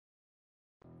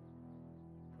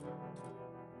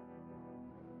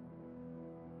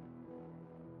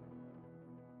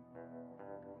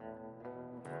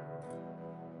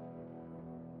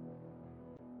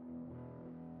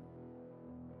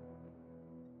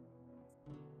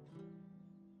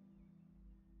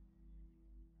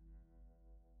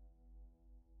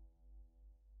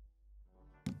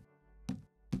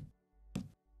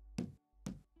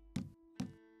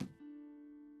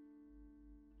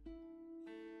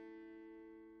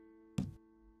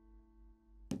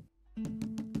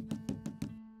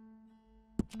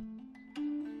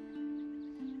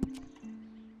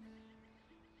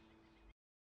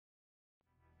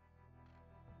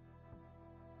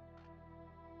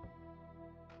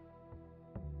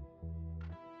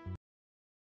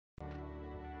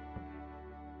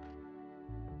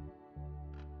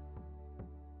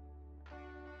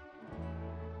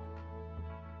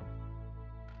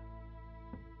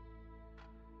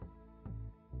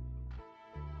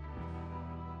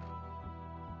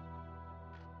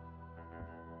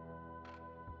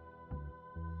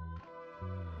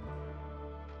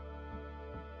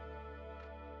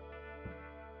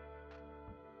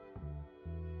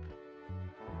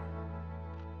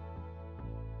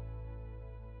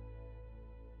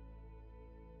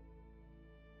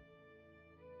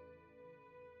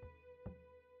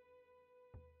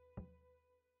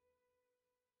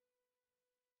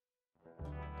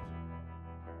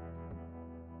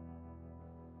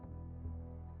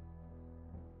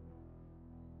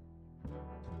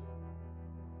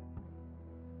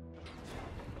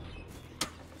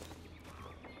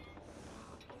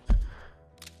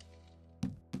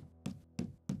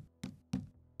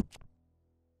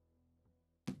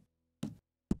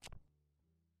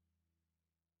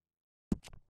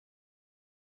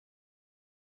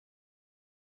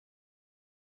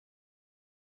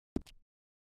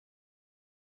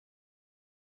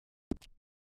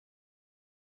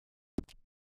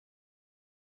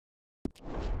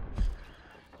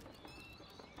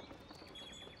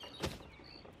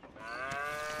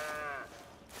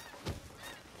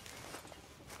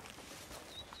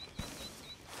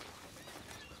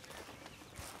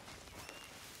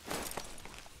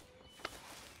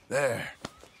There.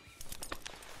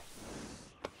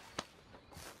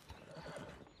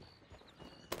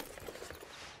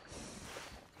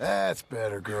 That's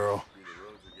better, girl. The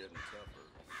roads are getting tougher.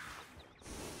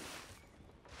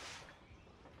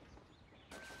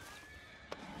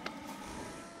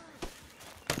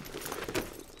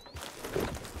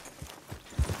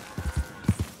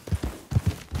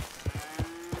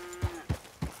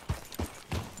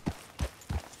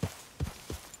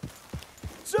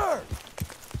 Sir!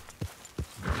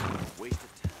 Waste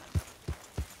of time.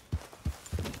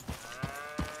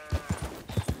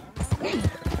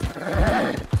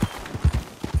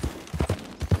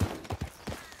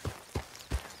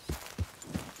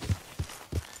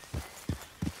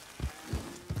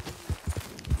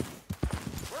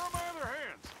 Where are my other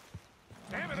hands?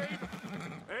 Damn it, Abe!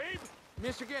 Abe?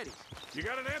 Mr. Geddes. You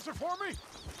got an answer for me?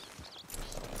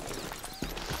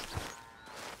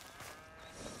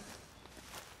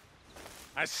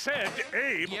 I said,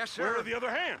 Abe, Yes, sir. where are the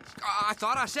other hands? I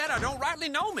thought I said I don't rightly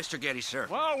know, Mr. Geddes, sir.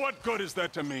 Well, what good is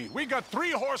that to me? We got 3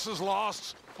 horses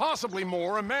lost, possibly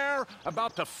more, a mare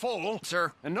about to foal.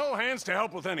 Sir. And no hands to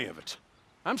help with any of it.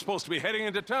 I'm supposed to be heading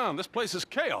into town. This place is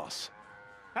chaos.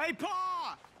 Hey,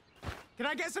 Pa! Can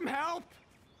I get some help?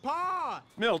 Pa!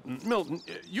 Milton,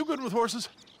 you good with horses?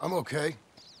 I'm okay.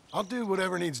 I'll do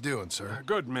whatever needs doing, sir.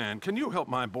 Good man. Can you help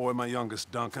my boy, my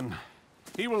youngest Duncan?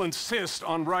 He will insist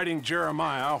on riding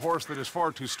Jeremiah, a horse that is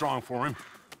far too strong for him.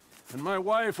 And my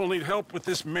wife will need help with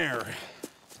this mare.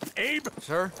 Abe?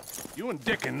 Sir? You and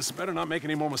Dickens better not make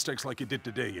any more mistakes like you did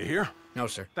today, you hear? No,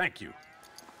 sir. Thank you.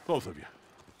 Both of you.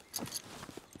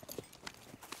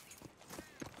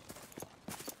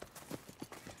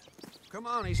 Come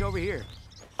on, he's over here.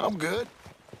 I'm good.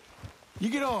 You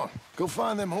get on. Go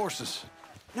find them horses.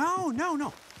 No.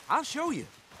 I'll show you.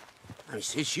 I mean,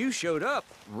 since you showed up,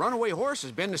 runaway horse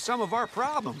has been to some of our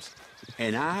problems.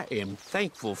 And I am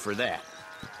thankful for that.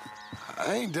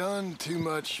 I ain't done too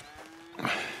much.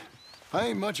 I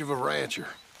ain't much of a rancher.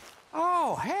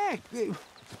 Oh, heck.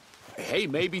 Hey,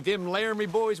 maybe them Laramie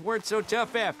boys weren't so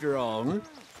tough after all, huh?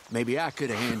 Maybe I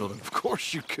could have handled them. Of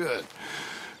course you could.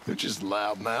 They're just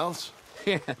loudmouths.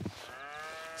 Yeah.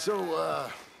 So,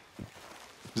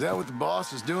 is that what the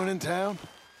boss is doing in town?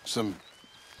 Some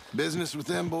business with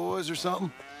them boys or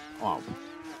something? Oh,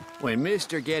 when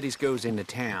Mr. Geddes goes into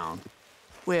town,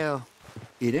 well,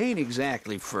 it ain't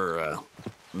exactly for,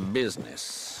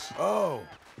 business. Oh.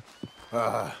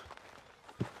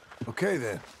 Okay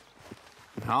then.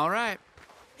 All right.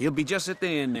 He'll be just at the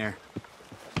end there.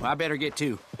 Well, I better get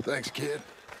to. Thanks, kid.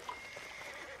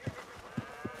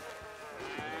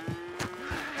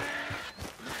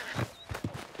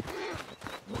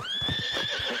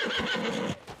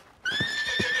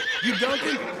 You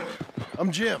Duncan?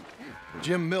 I'm Jim.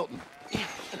 Jim Milton.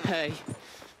 Hey.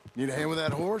 Need a hand with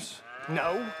that horse?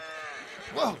 No?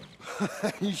 Whoa.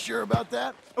 You sure about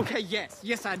that? Okay, yes.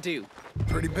 Yes, I do.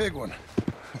 Pretty big one.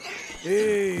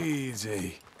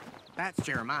 Easy. That's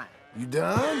Jeremiah. You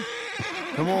done?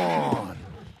 Come on.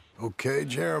 Okay,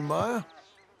 Jeremiah.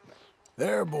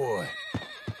 There, boy.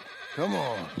 Come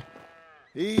on.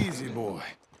 Easy, boy.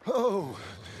 Oh,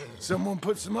 someone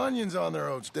put some onions on their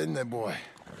oats, didn't they, boy?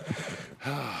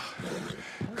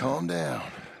 Calm down.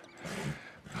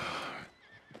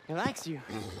 He likes you.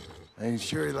 I ain't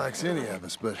sure he likes any of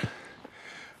us, but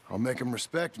I'll make him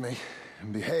respect me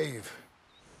and behave.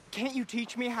 Can't you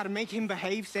teach me how to make him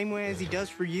behave same way as he does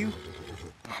for you?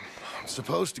 I'm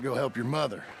supposed to go help your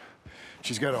mother.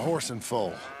 She's got a horse and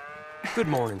foal. Good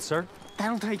morning, sir.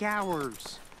 That'll take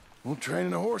hours. Well,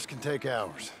 training a horse can take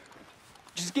hours.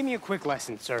 Just give me a quick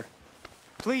lesson, sir.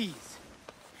 Please.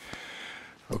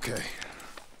 Okay.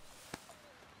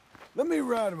 Let me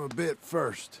ride him a bit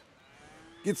first.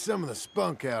 Get some of the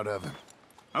spunk out of him.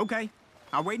 Okay.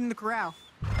 I'll wait in the corral.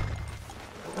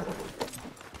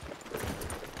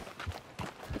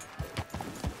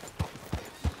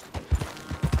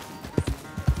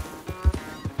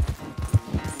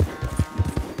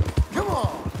 Come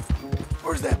on!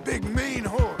 Where's that big, mean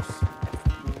horse?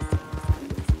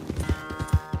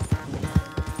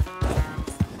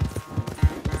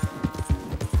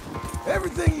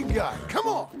 Everything you got. Come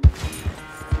on!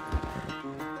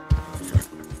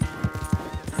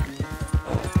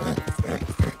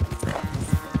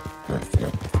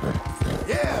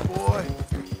 Yeah, boy.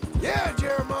 Yeah,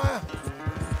 Jeremiah.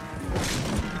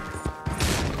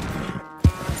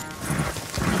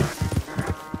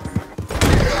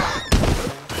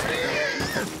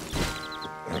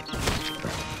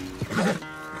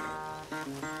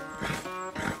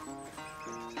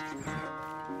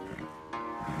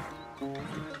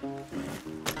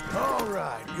 All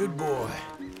right, good boy.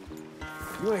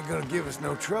 You ain't gonna give us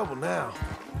no trouble now.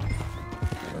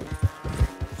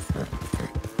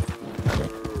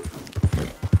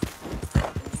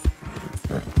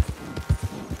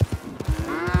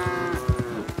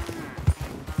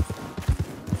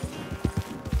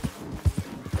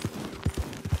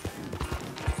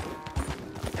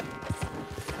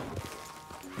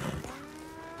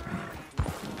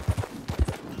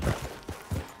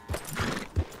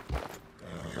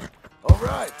 All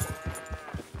right.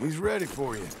 He's ready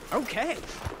for you. Okay.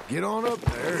 Get on up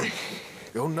there.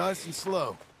 Go nice and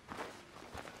slow.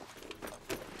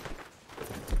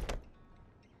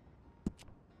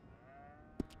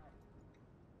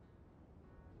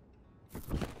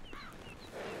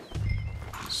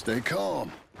 Stay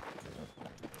calm.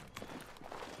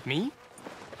 Me?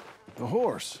 The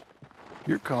horse.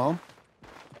 You're calm.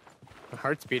 My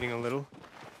heart's beating a little.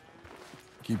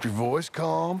 Keep your voice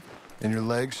calm and your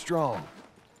legs strong.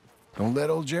 Don't let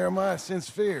old Jeremiah sense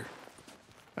fear.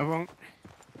 I won't.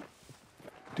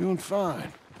 Doing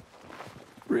fine.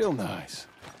 Real nice.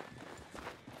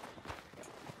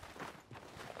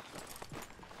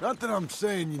 Not that I'm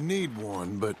saying you need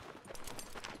one, but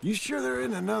you sure there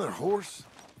isn't another horse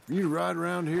for you to ride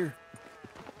around here?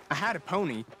 I had a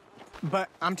pony, but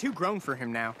I'm too grown for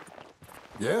him now.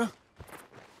 Yeah?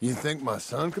 You think my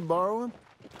son could borrow him?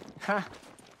 Huh.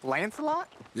 Lancelot?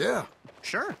 Yeah.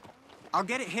 Sure. I'll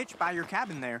get it hitched by your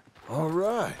cabin there. All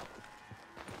right.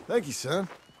 Thank you, son.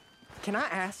 Can I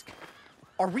ask,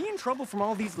 are we in trouble from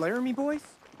all these Laramie boys?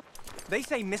 They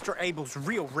say Mr. Abel's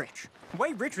real rich,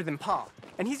 way richer than Pa,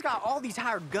 and he's got all these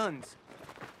hired guns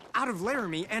out of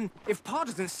Laramie, and if Pa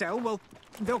doesn't sell, well,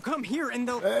 they'll come here and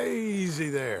they'll... Easy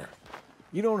there.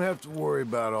 You don't have to worry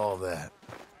about all that.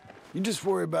 You just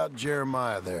worry about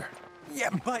Jeremiah there. Yeah,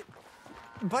 but...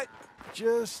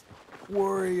 Just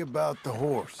worry about the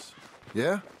horse.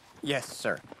 Yeah? Yes,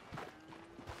 sir.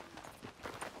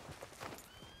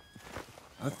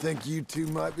 I think you two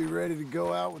might be ready to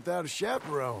go out without a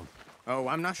chaperone. Oh,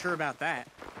 I'm not sure about that.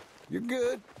 You're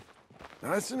good.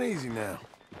 Nice and easy now.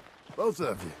 Both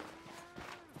of you.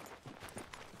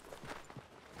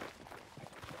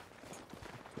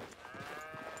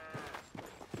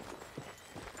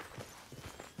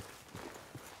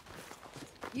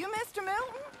 You Mr.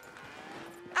 Milton?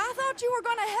 I thought you were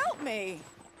gonna help me.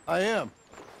 I am.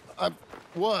 I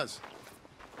was.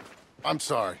 I'm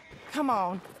sorry. Come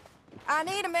on. I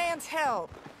need a man's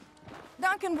help.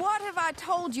 Duncan, what have I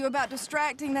told you about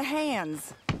distracting the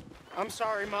hands? I'm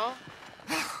sorry, Ma.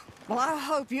 Well, I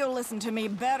hope you'll listen to me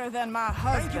better than my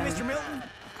husband. Thank you, Mr. Milton.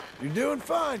 You're doing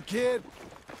fine, kid.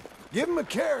 Give him a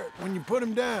carrot when you put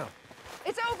him down.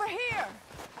 It's over here.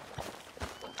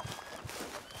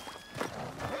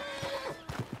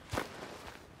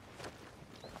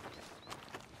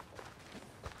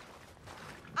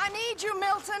 I need you,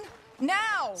 Milton.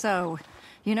 Now! So,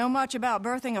 you know much about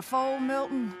birthing a foal,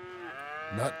 Milton?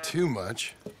 Not too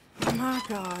much. My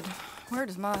God, where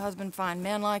does my husband find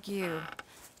men like you?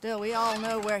 Still, we all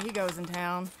know where he goes in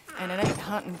town, and it ain't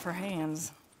hunting for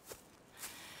hands.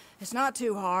 It's not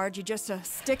too hard. You just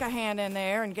stick a hand in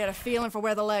there and get a feeling for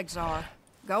where the legs are.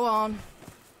 Go on.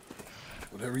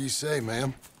 Whatever you say,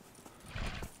 ma'am.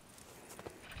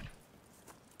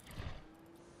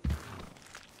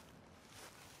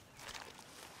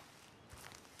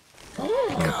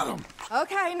 Got him.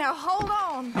 Okay, now hold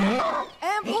on.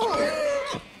 And pull.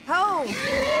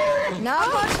 Hold.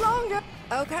 Not much longer.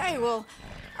 Okay, well,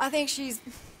 I think she's...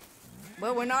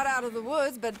 Well, we're not out of the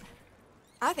woods, but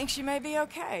I think she may be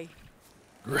okay.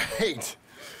 Great.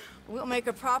 We'll make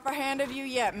a proper hand of you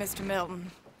yet, Mr. Milton.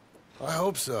 I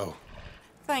hope so.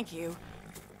 Thank you.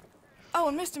 Oh,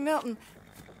 and Mr. Milton,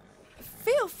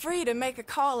 feel free to make a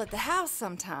call at the house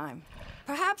sometime.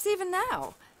 Perhaps even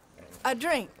now. A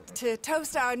drink to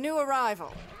toast our new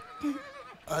arrival.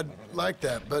 I'd like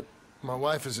that, but my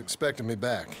wife is expecting me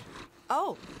back.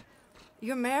 Oh,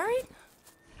 you're married?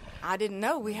 I didn't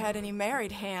know we had any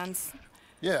married hands.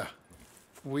 Yeah.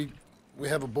 We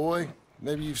have a boy.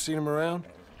 Maybe you've seen him around?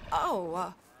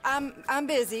 Oh, I'm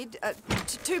busy.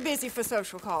 Too busy for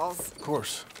social calls. Of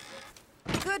course.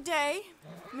 Good day,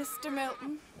 Mr.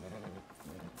 Milton.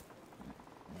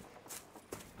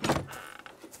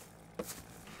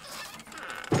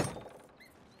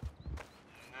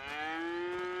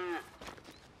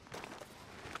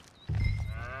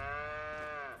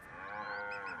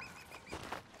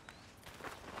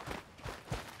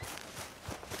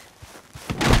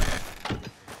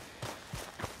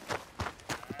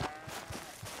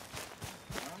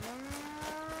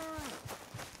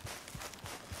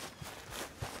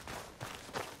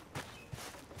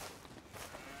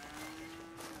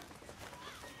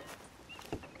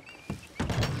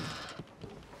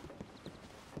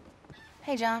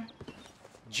 Hey, John.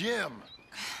 Jim.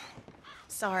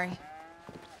 Sorry.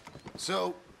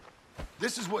 So,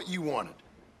 this is what you wanted.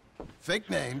 Fake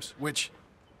names, which,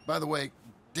 by the way,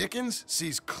 Dickens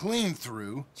sees clean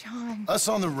through. John. Us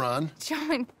on the run.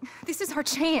 John, this is our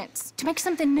chance to make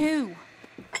something new.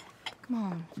 Come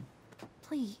on.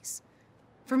 Please.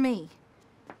 For me.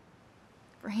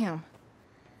 For him.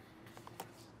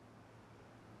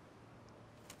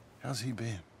 How's he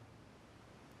been?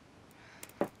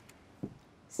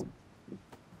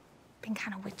 Been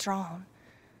kind of withdrawn.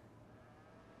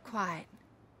 Quiet.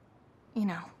 You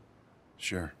know.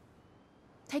 Sure.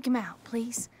 Take him out,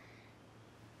 please.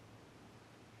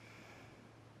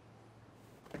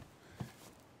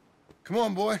 Come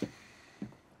on, boy.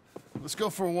 Let's go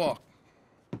for a walk.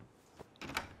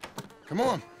 Come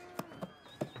on.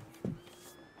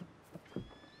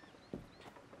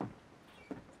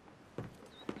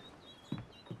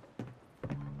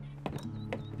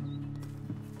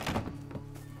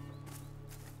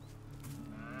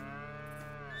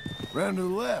 Round to the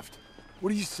left.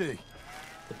 What do you see?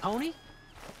 The pony?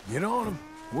 Get on him.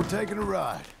 We're taking a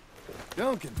ride.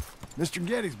 Duncan, Mr.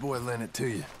 Getty's boy lent it to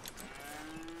you.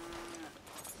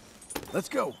 Let's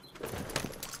go.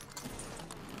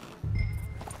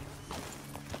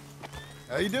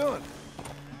 How you doing?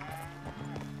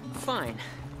 Fine.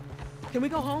 Can we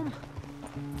go home?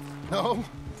 No.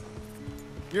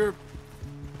 You're...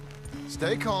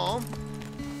 Stay calm.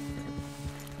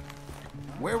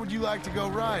 Where would you like to go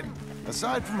riding,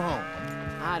 aside from home?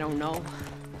 I don't know.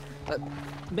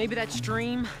 Maybe that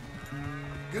stream?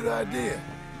 Good idea.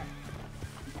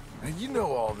 And you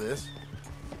know all this.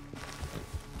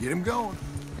 Get him going.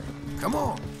 Come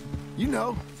on. You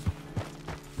know.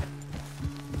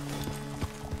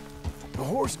 The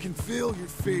horse can feel your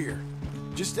fear.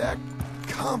 Just act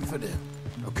confident,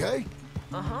 okay?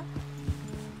 Uh-huh.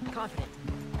 Confident.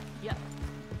 Yep.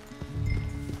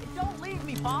 Don't leave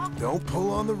me, Bob! Don't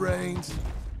pull on the reins.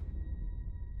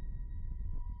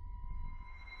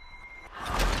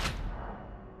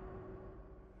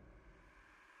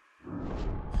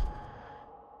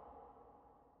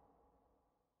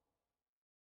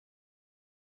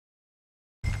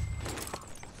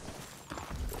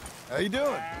 How you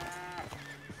doing?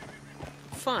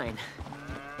 Fine.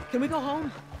 Can we go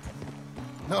home?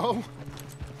 No.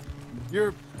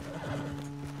 You're...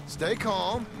 Stay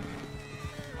calm.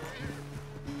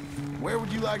 Where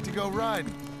would you like to go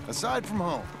riding, aside from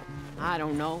home? I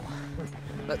don't know.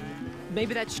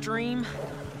 Maybe that stream?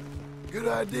 Good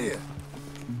idea.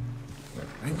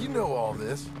 And you know all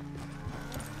this.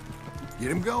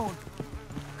 Get him going.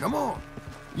 Come on.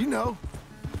 You know.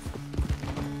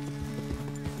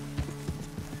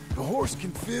 The horse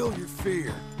can feel your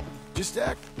fear. Just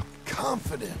act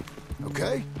confident,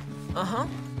 okay? Uh-huh.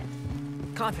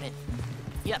 Confident.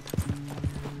 Yep.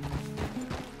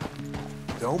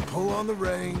 Don't pull on the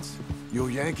reins. You'll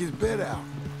yank his bit out.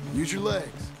 Use your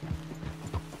legs.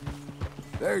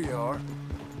 There you are.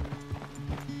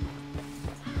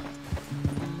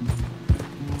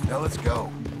 Now let's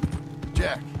go.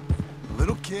 Jack, a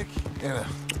little kick and a...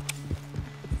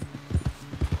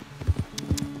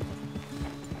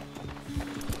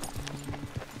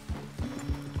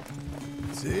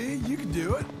 See, you can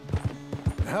do it.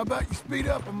 How about you speed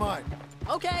up a mite?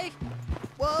 Okay.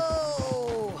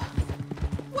 Whoa!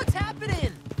 What's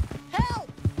happening? Help!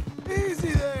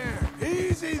 Easy there!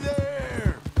 Easy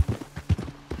there!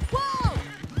 Whoa!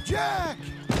 Jack!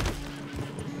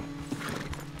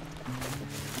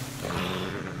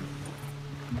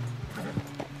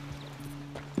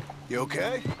 You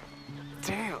okay?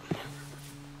 Damn.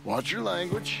 Watch your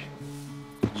language.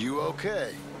 You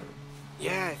okay?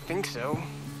 Yeah, I think so.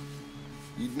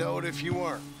 You'd know it if you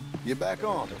weren't. Get back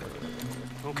on.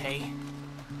 Okay.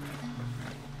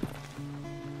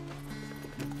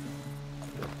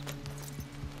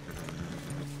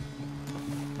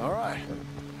 All right,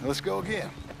 let's go again.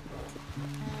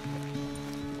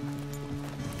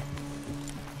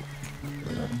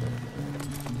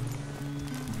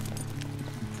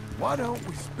 Why don't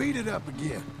we speed it up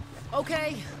again?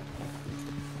 Okay.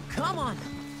 Come on.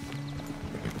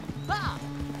 Ah!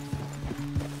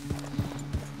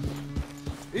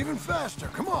 Even faster,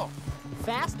 come on.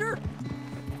 Faster?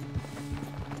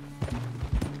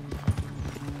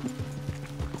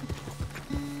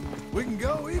 We can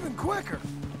go even quicker.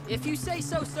 If you say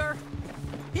so, sir.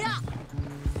 Yeah!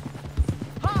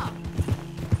 Ha!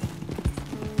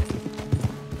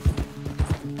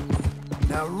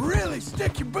 Now really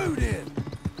stick your boot in.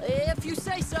 If you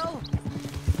say so.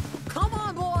 Come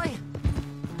on, boy!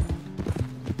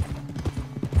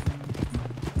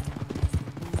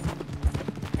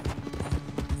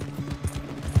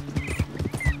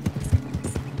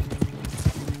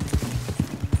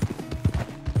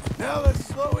 Now let's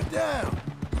slow it down.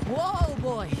 Whoa,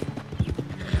 boy!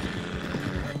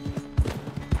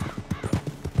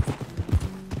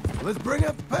 Let's bring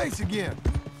up the pace again.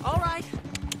 All right.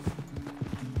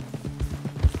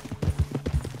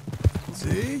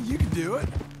 See, you can do it.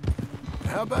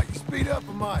 How about you speed up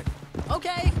a mite?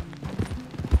 Okay.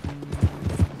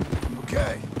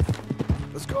 Okay,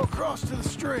 let's go across to the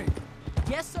stream.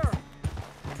 Yes, sir.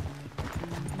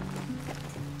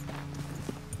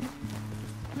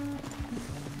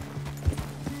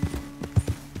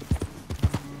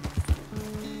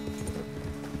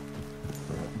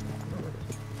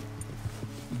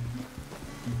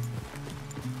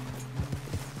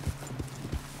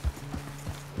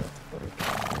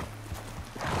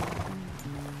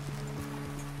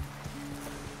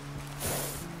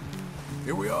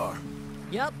 Here we are.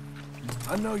 Yep.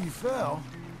 I know you fell,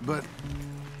 but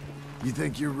you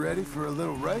think you're ready for a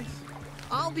little race?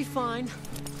 I'll be fine.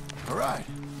 All right.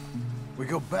 We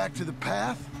go back to the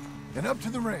path and up to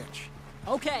the ranch.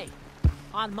 Okay.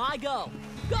 On my go.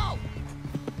 Go!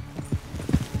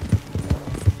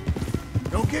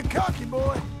 Don't get cocky,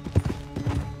 boy.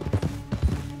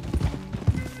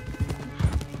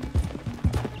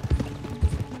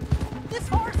 This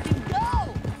horse can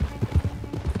go!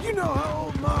 You know how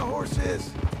old my horse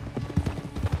is.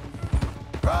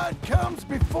 Pride comes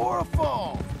before a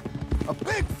fall. A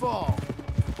big fall.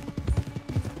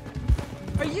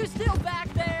 Are you still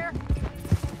back there?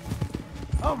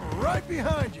 I'm right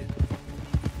behind you.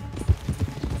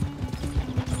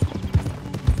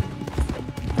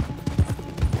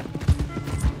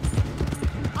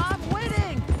 I'm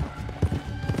winning!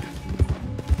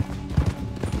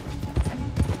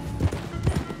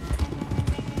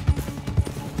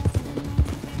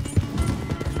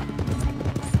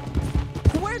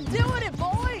 We're doing it,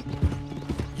 boy!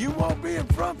 You won't be in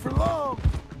front for long.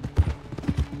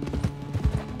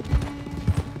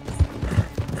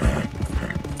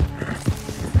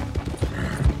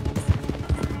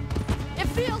 It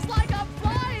feels like I'm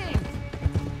flying!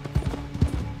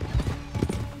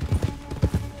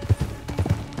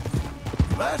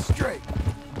 Last straight.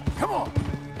 Come on.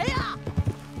 Yeah!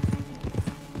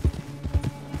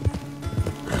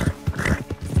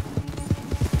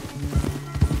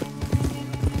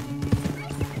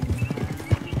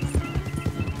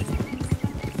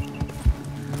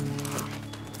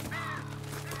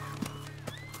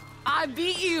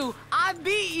 you! I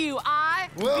beat you!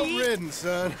 Well ridden,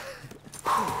 son.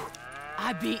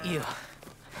 I beat you.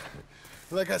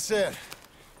 Like I said,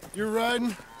 your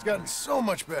riding has gotten so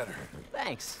much better.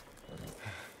 Thanks.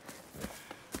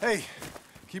 Hey,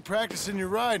 keep practicing your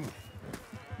riding.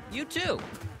 You too.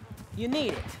 You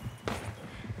need it.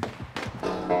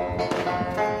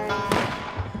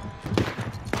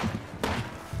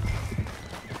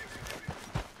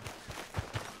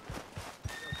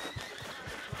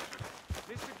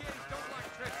 Mr. Geddes don't like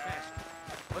trespassing.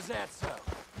 Was that so?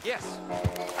 Yes.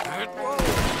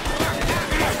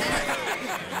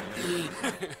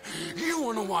 You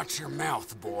want to watch your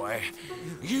mouth, boy.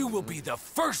 You will be the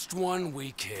first one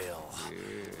we kill.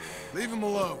 Leave him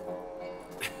alone.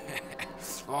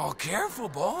 Oh, careful,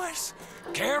 boys.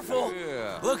 Careful.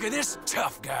 Look at this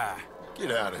tough guy.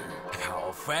 Get out of here.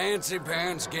 Oh, fancy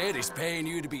pants Geddes paying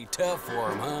you to be tough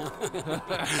for him,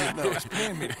 huh? No, he's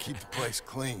paying me to keep the place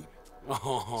clean.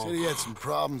 Oh. Said he had some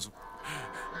problems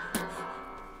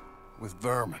with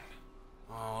vermin.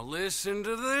 Oh, listen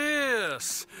to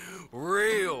this.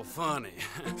 Real funny.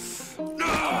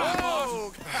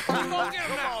 Oh! Come on,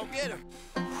 get him.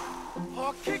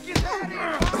 Oh, kick his head in.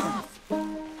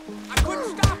 I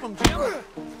couldn't stop him, Jim.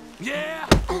 Yeah,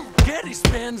 Geddes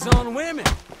spends on women,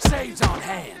 saves on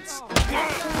hands.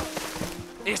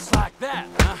 It's like that,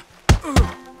 huh?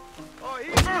 Oh,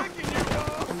 he's kicking you,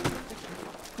 dog.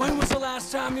 When was the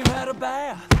last time you had a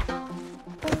bath?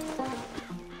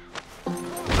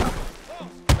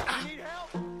 You need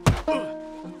help?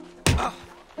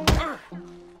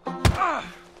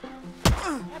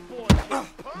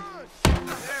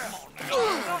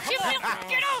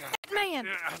 Get off that man!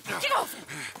 Get off!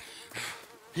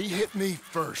 He hit me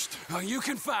first. Oh, you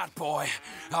can fight, boy.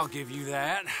 I'll give you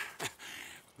that.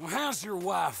 Well, how's your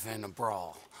wife in the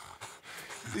brawl?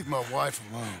 Leave my wife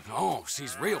alone. Oh,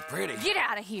 she's real pretty. Get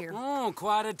out of here! Oh,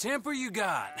 quite a temper you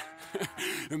got.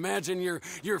 Imagine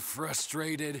you're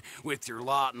frustrated with your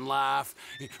lot in life,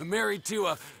 married to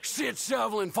a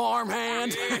shit-shoveling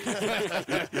farmhand.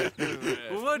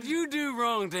 What'd you do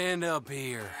wrong to end up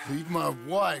here? Leave my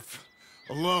wife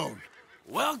alone.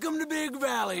 Welcome to Big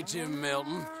Valley, Jim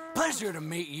Milton. Pleasure to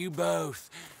meet you both.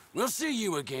 We'll see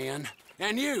you again.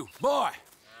 And you, boy,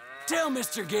 tell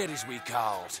Mr. Geddes we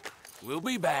called. We'll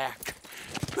be back.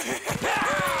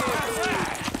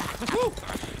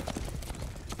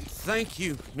 Thank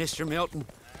you, Mr. Milton.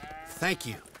 Thank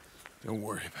you. Don't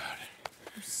worry about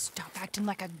it. Stop acting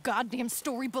like a goddamn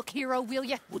storybook hero, will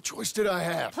ya? What choice did I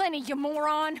have? Plenty, you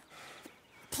moron.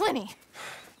 Plenty.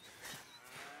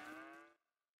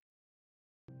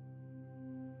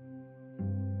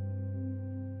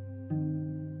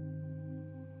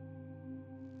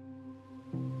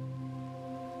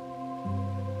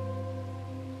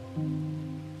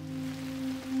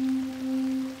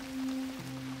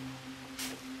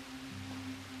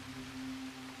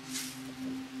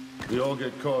 We all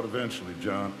get caught eventually,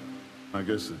 John. I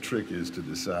guess the trick is to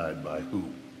decide by who.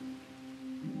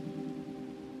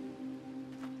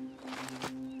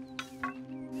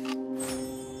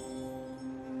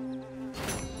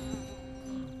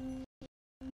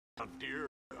 Dear,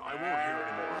 I won't hear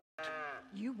anymore.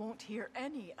 You won't hear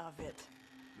any of it.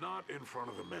 Not in front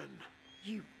of the men.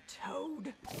 You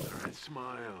toad. All right,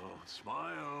 smile,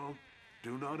 smile.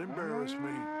 Do not embarrass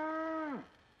me.